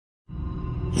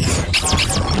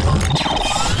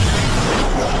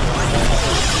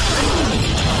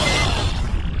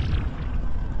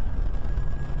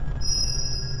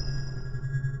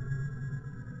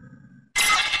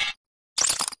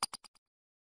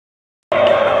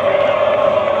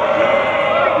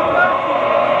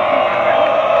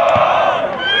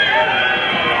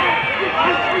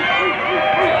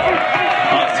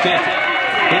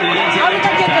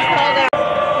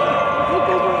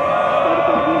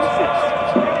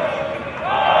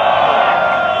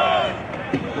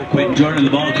Quentin Jordan, the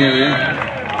ball carrier.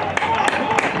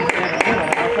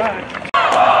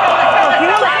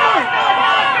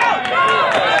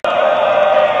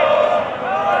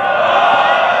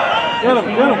 Get him.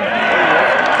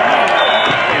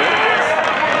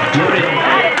 Jordan,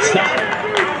 stop.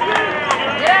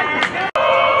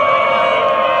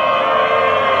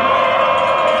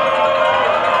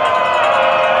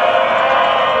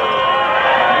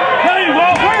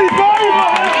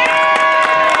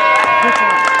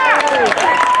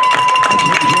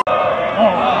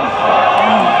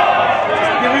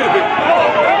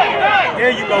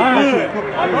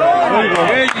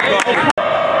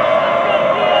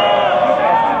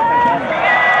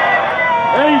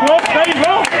 There you go. There you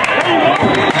go.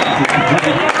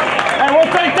 Hey,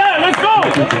 we'll take that. Let's go.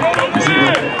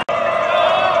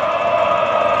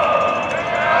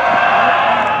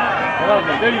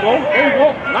 There you go.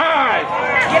 Nice.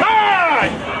 Let's go.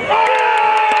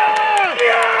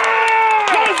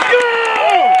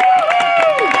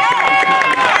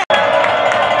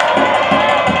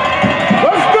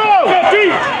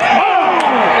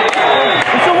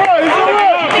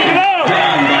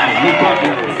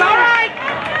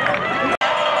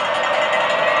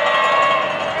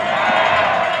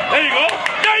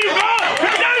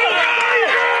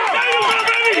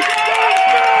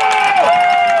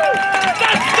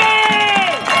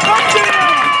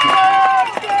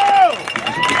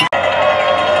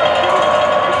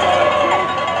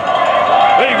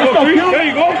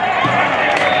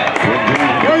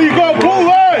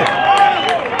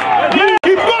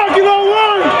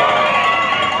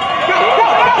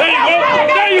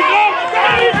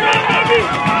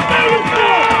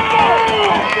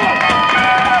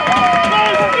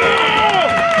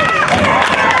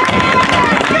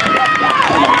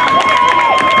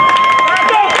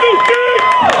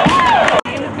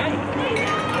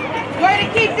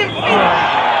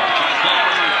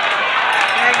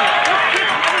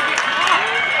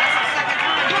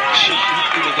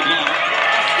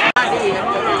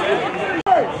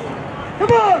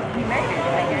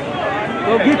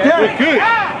 Go get that. Good.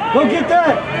 Go get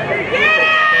that. Get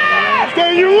it!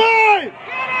 Stay in your line.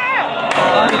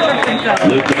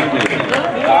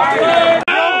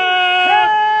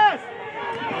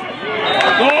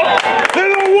 They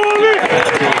don't want it.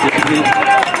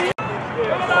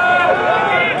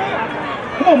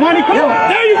 Come on, Monty, come on.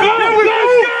 There you go. Let's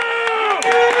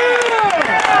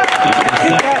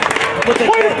go.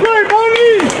 Way to play,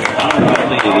 Monty.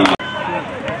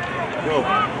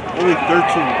 Only 13.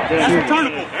 That's a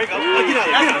tournament. There you go. Look at that.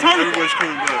 That's a tournament. Everybody's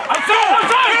coming back. Outside! Go!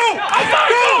 You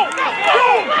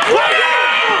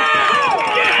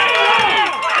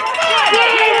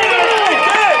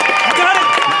got it.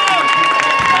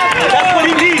 That's what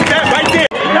he needs. That right there.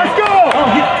 Let's go.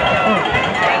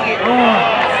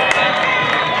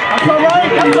 That's all right.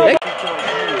 That's all right.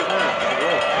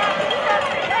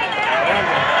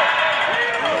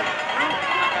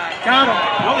 Got him.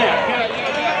 Oh, yeah.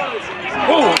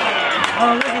 Oh.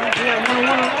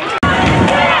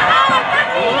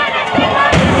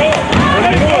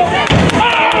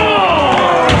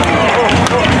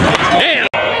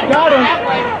 Got him.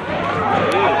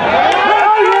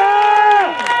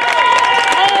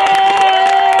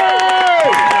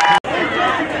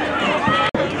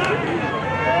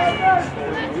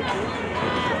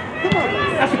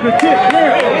 That's a good kick.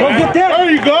 Go get that.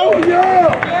 There you go. Yeah.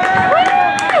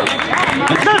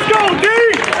 Let's go, D.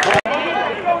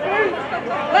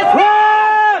 Let's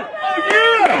run!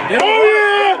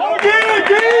 Oh yeah! D!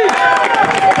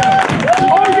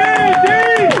 Oh yeah, D!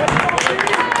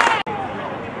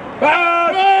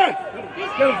 Pass!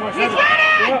 He's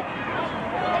ready!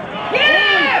 Get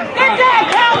him! Good job,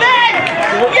 Calvin!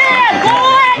 Yeah,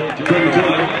 boy!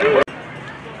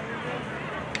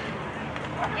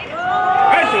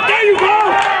 There you go!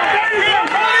 There you go,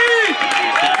 Money!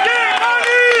 Yeah,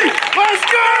 Money! Let's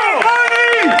go!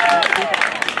 Money!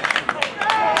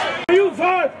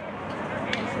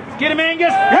 Get him,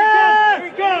 Angus! Here he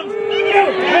comes!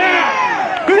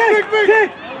 Yeah!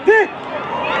 Pick!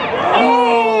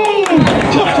 Oh!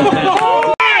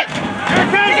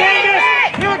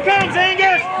 Here it comes,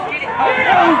 Angus!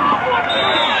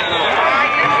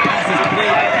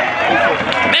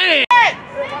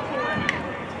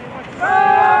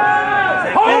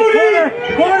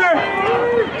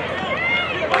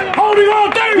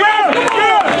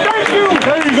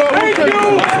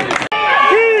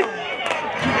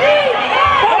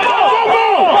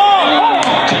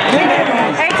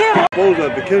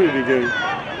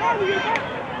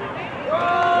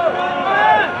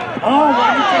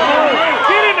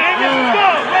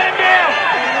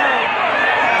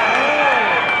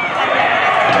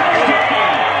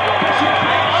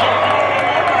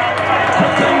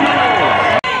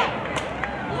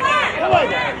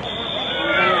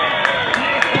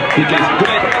 He gets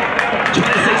good.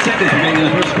 26 seconds remaining in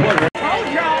the first quarter.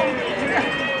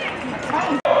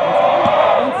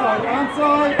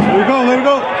 Let it go, let it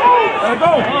go. Let it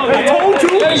go. I told you.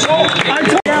 I told you.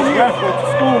 Down here. That's what the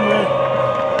school, man.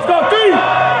 Let's go, D.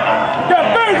 Get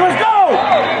big, let's go.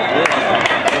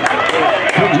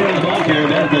 Enjoying the ball carrier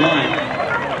down at the line.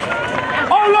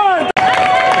 All line.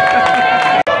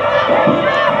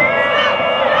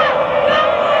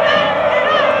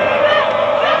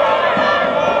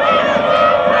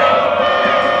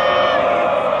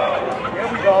 There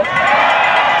we go.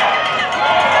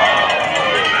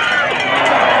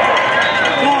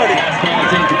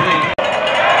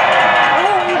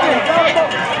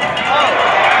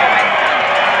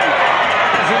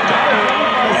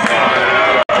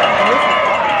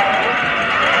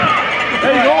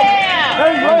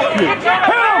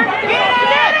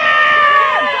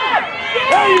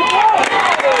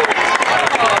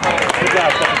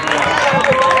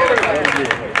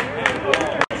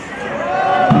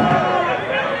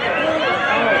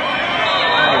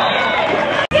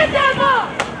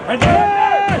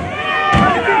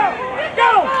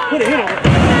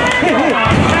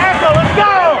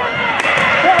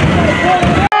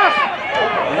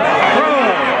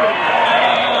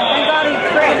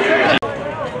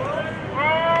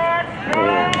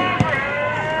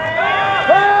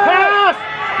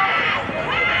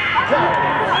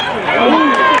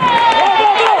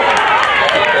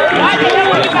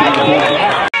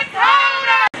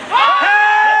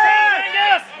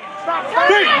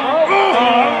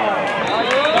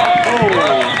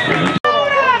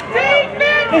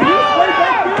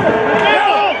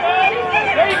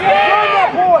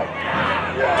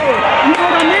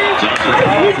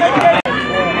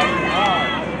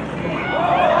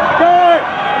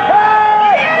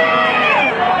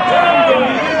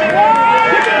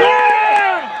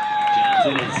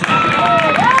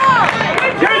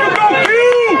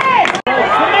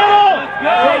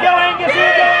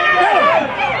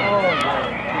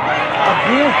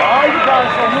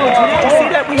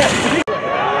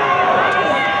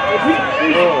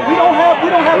 We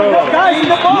don't have enough guys in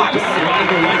the box.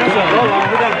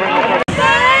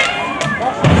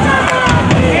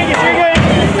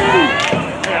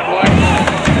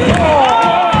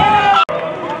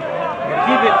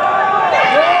 Keep it.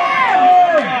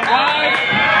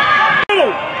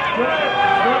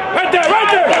 Right there, right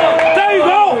there. There you go.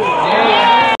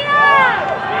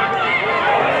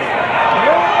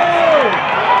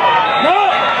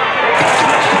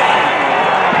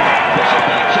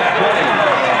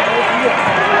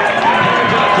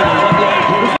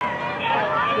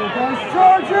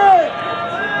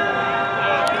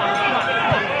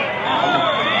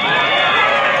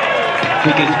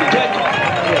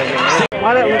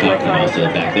 Why that look like also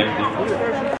back there?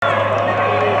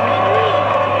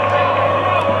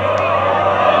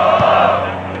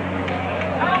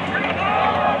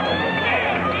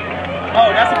 Oh,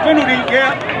 that's a penalty,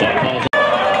 yeah.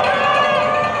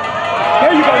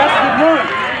 There you go, that's a good run.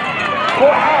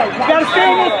 You gotta stay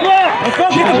on this play. Let's go,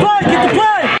 get the play, get the play.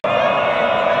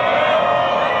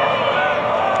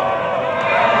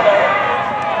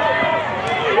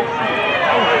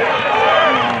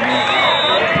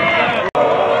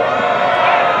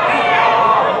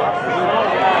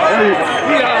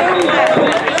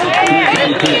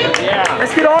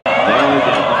 Let's get on. Come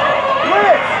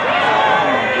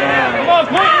on,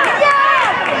 quick.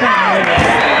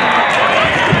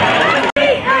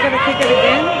 Are you going to kick it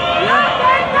again?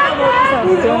 Yeah.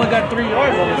 We only got 3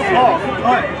 yards on this. Oh, all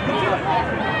right.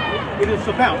 It is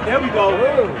about. There we go.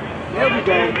 There we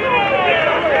go.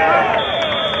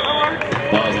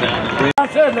 Ball's down to 3. I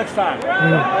said next time.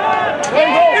 There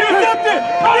you go. Intercepted.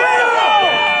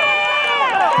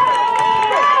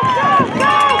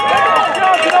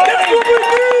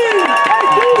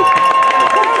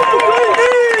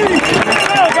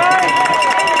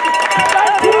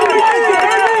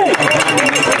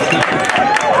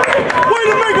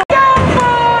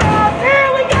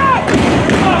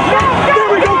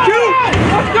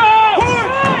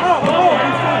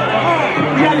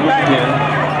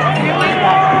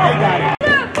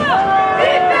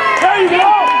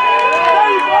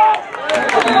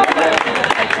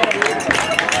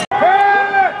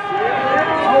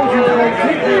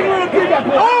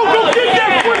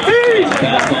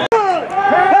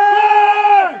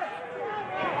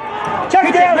 Check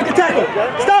it down, make a tackle.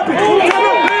 Stop it.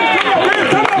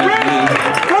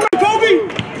 Come on, Kobe.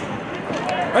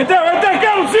 Right there,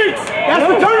 get him, Sheets. That's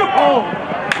the turn up.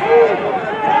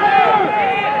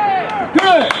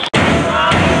 Good.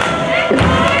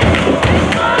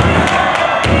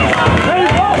 There you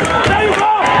go. There you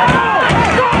go.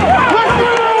 Go.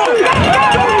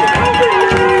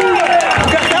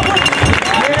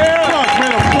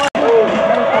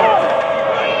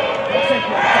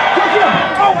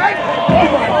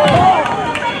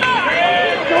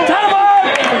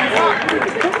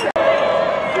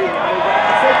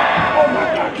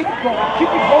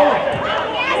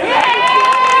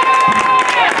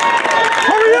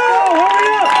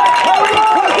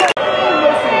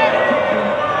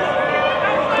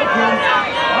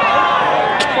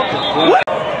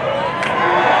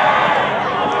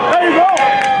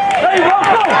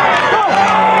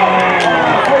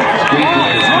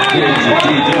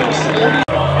 Got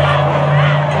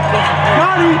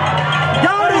it!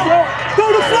 Go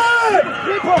to flag!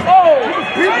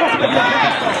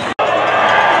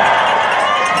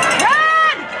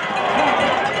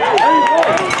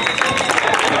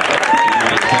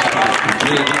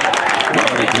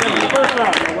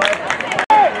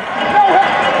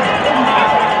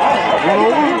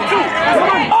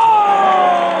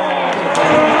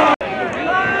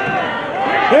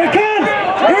 Here it comes!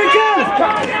 Here it comes!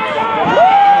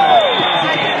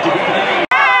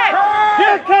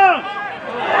 Here it comes!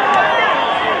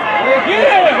 Here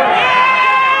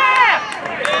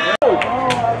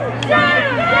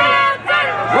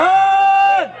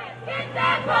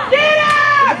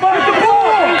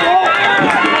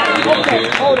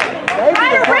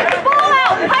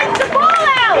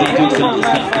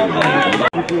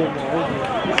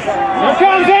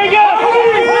comes Inga!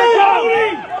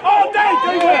 All day!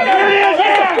 Here it is!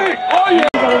 Oh, yeah!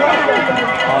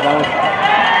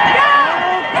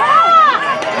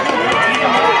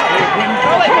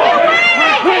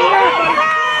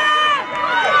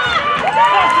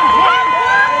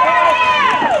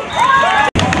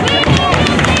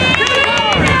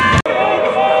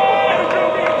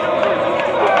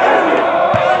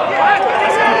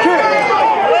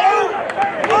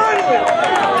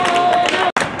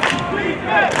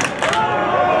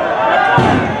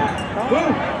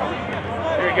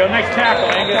 Go, nice tackle,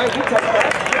 Angus.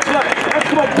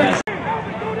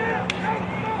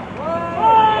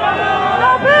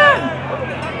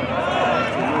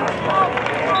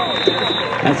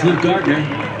 That's Luke Gardner.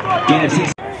 Gain of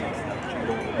 6.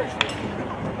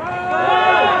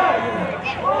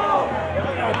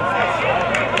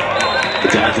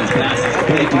 Johnson's pass is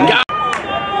complete.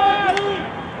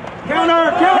 Counter!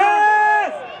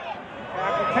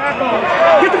 Tackle!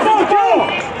 Get the ball, go!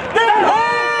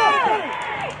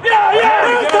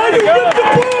 Yeah! That's how you get the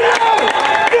ball out!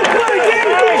 Good play,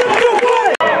 James! Good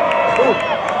play!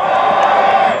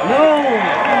 No!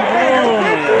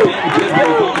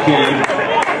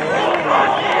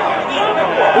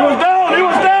 He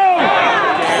was down!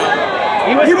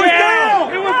 He was down!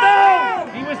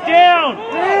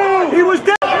 He was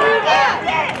down!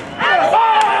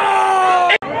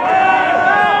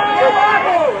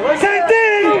 Same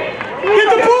thing! Get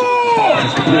the ball!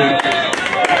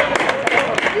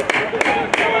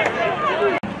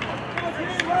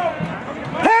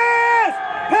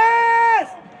 Pass!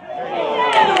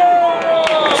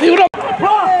 See what up!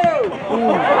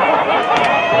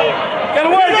 Get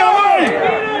away!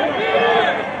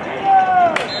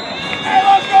 Hey,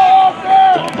 let's go!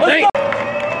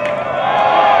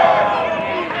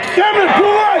 Kevin,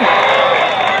 pull away!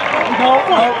 No.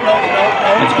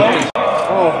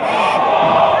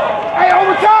 Hey,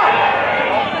 over top!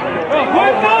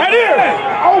 Right here!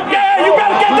 Oh, yeah, you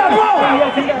gotta get that ball!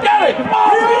 Get it! Oh,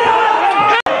 yeah!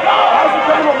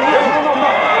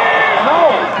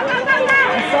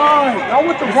 Not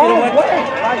with the wrong way.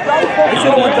 They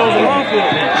should have went those wrong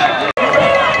field.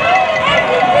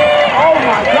 Oh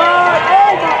my God!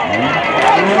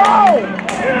 Let's go!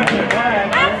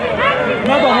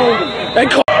 Another holding. They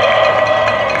call.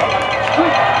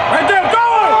 Right there, go!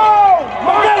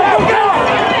 Go get it!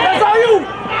 That's all you!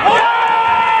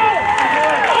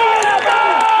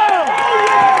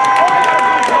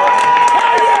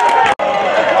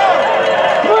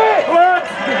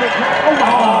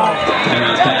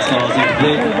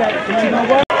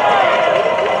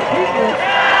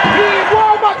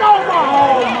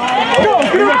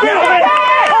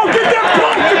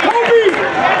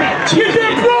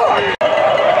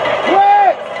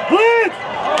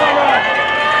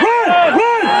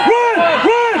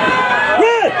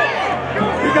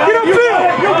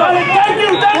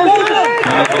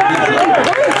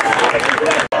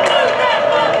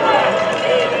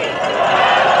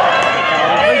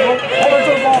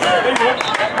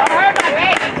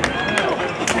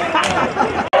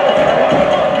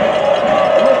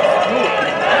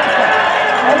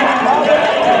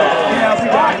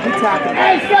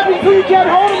 Hey, 72, you can't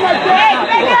hold him like that.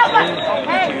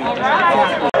 Hey, all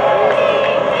right.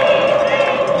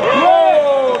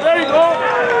 Whoa, there you go.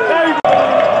 There you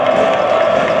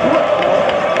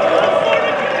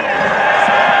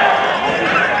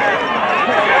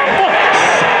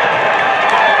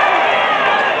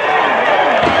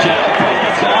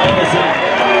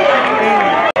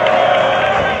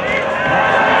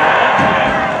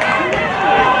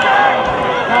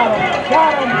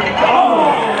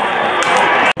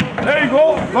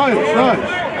go.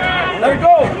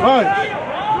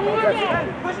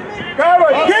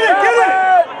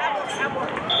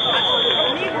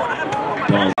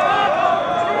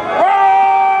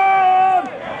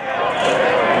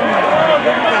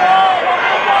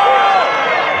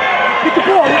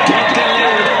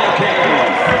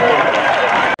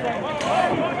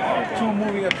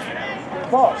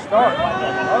 false start.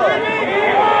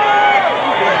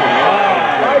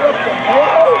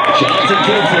 Johnson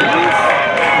takes it.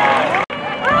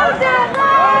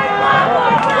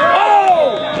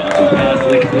 Johnson pass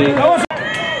incomplete.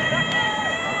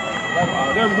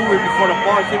 They're moving before the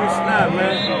ball even snap,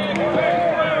 man.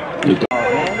 You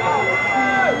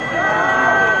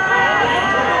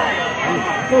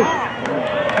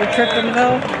tripped him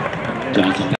though?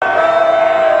 Johnson.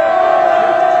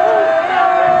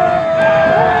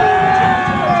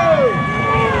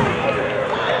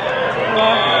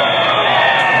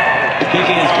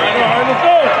 Kicking is good.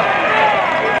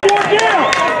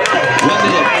 1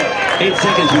 minute, 8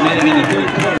 seconds remaining in the third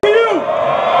quarter.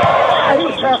 He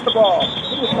was past the ball.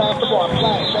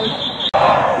 Flag,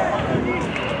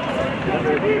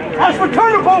 that's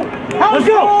returnable. Let's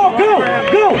go.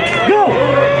 Go.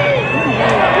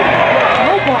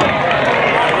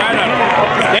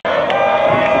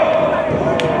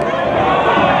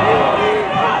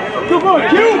 Good boy,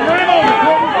 Q.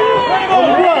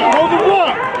 Hold the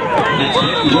block.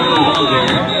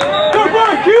 Good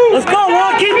boy, Q. Let's go,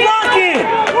 Lon. Keep blocking.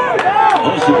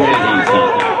 Most of the players on the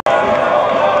stop.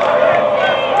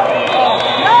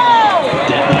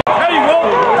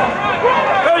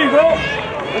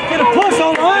 Let's get a push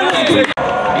on the line.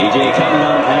 AJ coming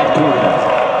on half court.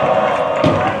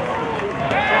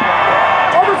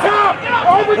 Over top.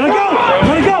 Let it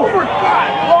go.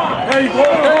 There you go.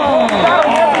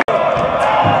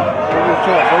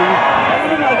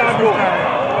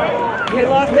 They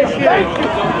lost this shit.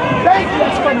 Thank you.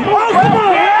 That's funny. Oh, come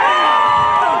on.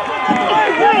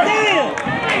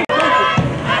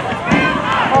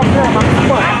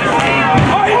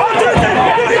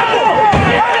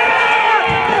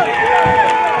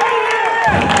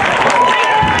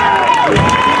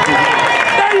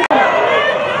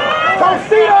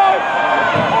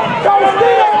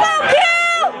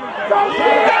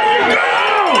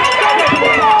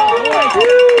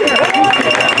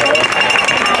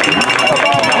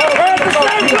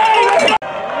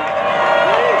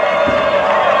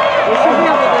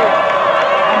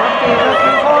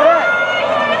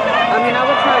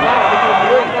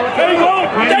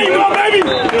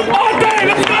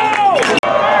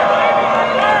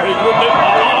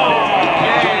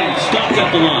 Stopped at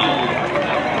the line.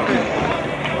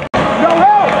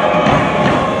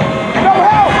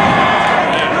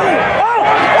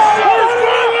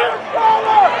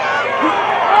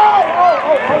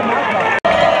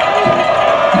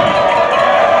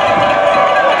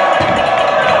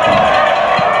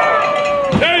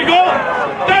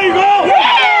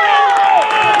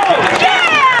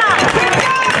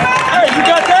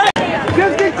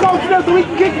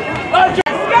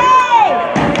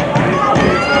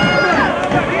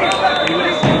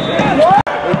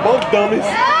 Dummies. Go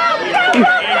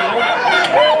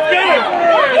get him!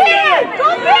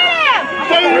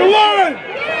 Stay in your line!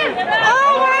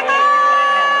 Oh my God!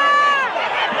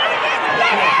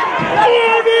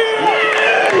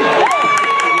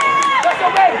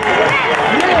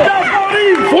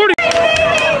 40!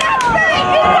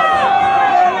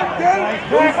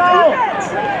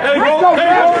 There you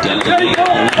go!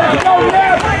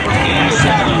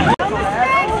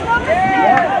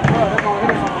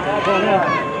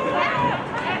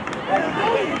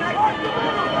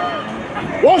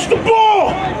 Watch the ball!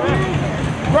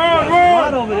 Run!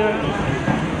 Right over there.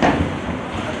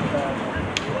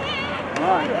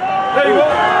 There you go!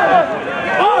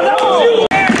 Oh, that was you!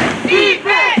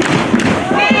 Defense!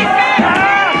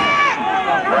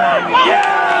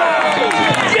 Yeah!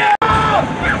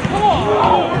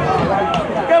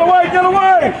 Get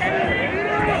away!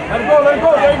 Let it go!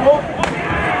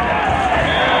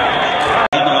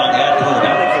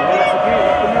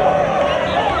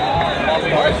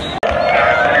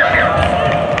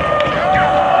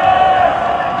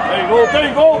 There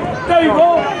you go! There you go!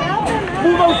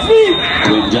 Move those feet!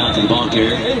 Quinn Johnson, ball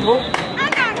carrier. There you go!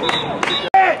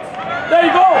 There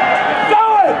you go! Go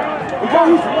it!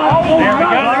 There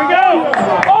we go!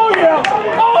 Oh yeah!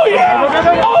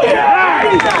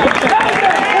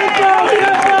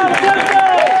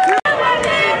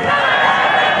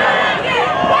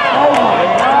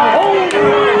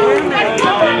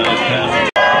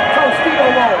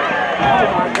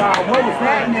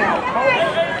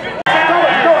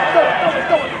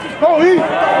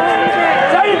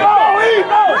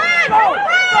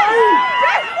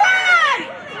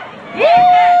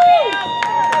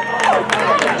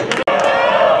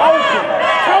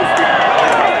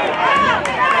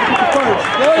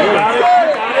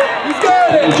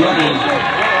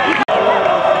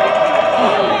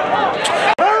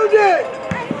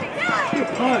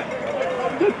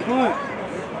 Good punt.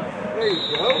 There you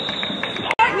go.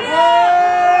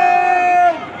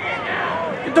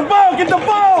 ball! Get the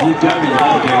ball! You got me,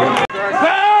 okay.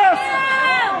 Pass!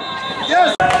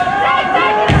 Yes!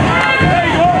 There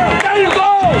you go! There you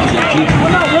go!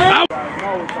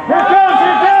 Here comes!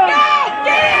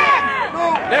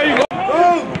 There you go!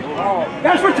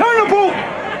 That's returnable!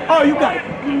 Oh, you got it.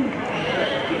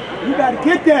 You got to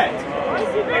get that.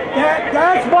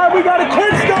 That's why we got a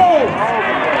kids goal.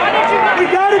 We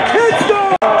got a kids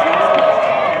goal.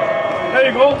 There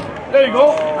you go. There you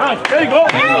go. Nice. There you go.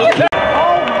 Oh my God.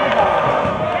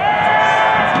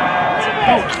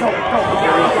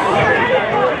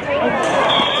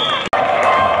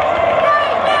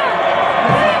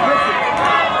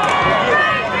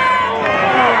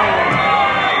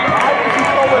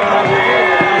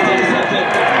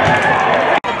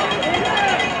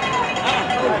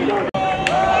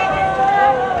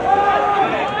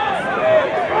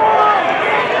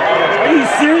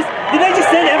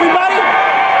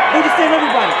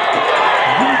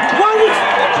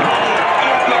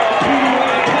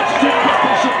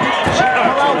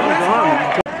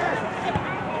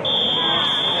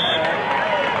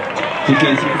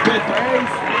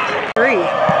 Three.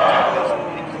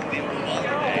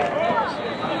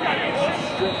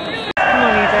 Come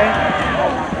on, EJ.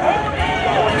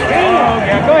 Oh,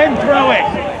 yeah, go ahead and throw it.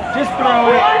 Just throw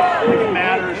it. It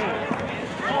matters.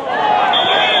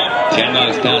 10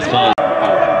 dogs pass ball.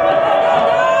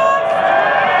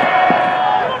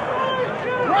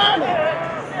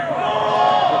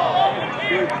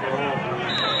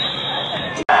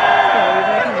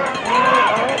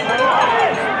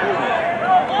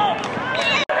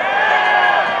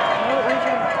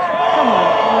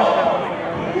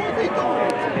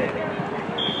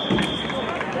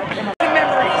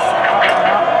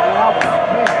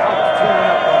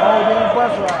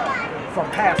 From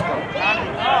Pasco.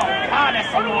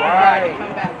 Right.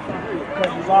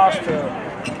 Because we lost to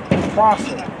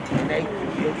Boston. And they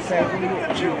said we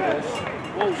didn't cheat us.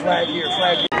 Flag here,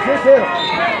 flag here. Just hit him.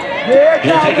 Yeah,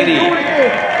 He'll take a knee.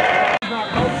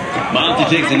 Monty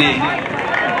takes a knee.